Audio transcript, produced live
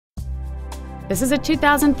This is a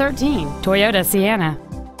 2013 Toyota Sienna.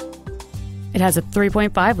 It has a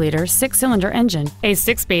 3.5-liter six-cylinder engine, a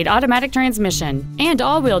six-speed automatic transmission, and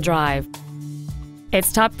all-wheel drive.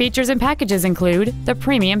 Its top features and packages include the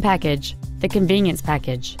Premium Package, the Convenience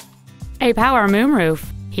Package, a power moonroof,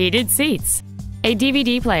 heated seats, a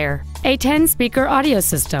DVD player, a 10-speaker audio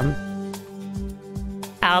system,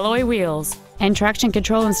 alloy wheels, and traction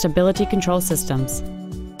control and stability control systems.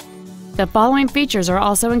 The following features are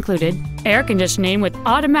also included: air conditioning with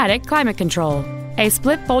automatic climate control, a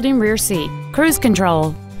split folding rear seat, cruise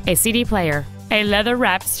control, a CD player, a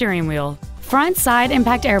leather-wrapped steering wheel, front side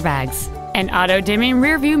impact airbags, an auto-dimming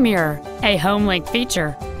rear-view mirror, a home-link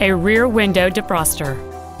feature, a rear window defroster.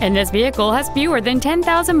 And this vehicle has fewer than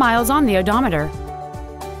 10,000 miles on the odometer.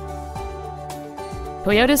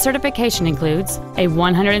 Toyota's certification includes a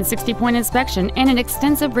 160-point inspection and an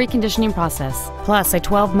extensive reconditioning process, plus a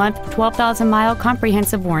 12-month, 12,000-mile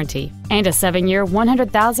comprehensive warranty and a 7-year,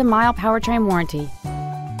 100,000-mile powertrain warranty.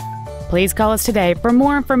 Please call us today for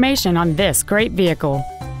more information on this great vehicle.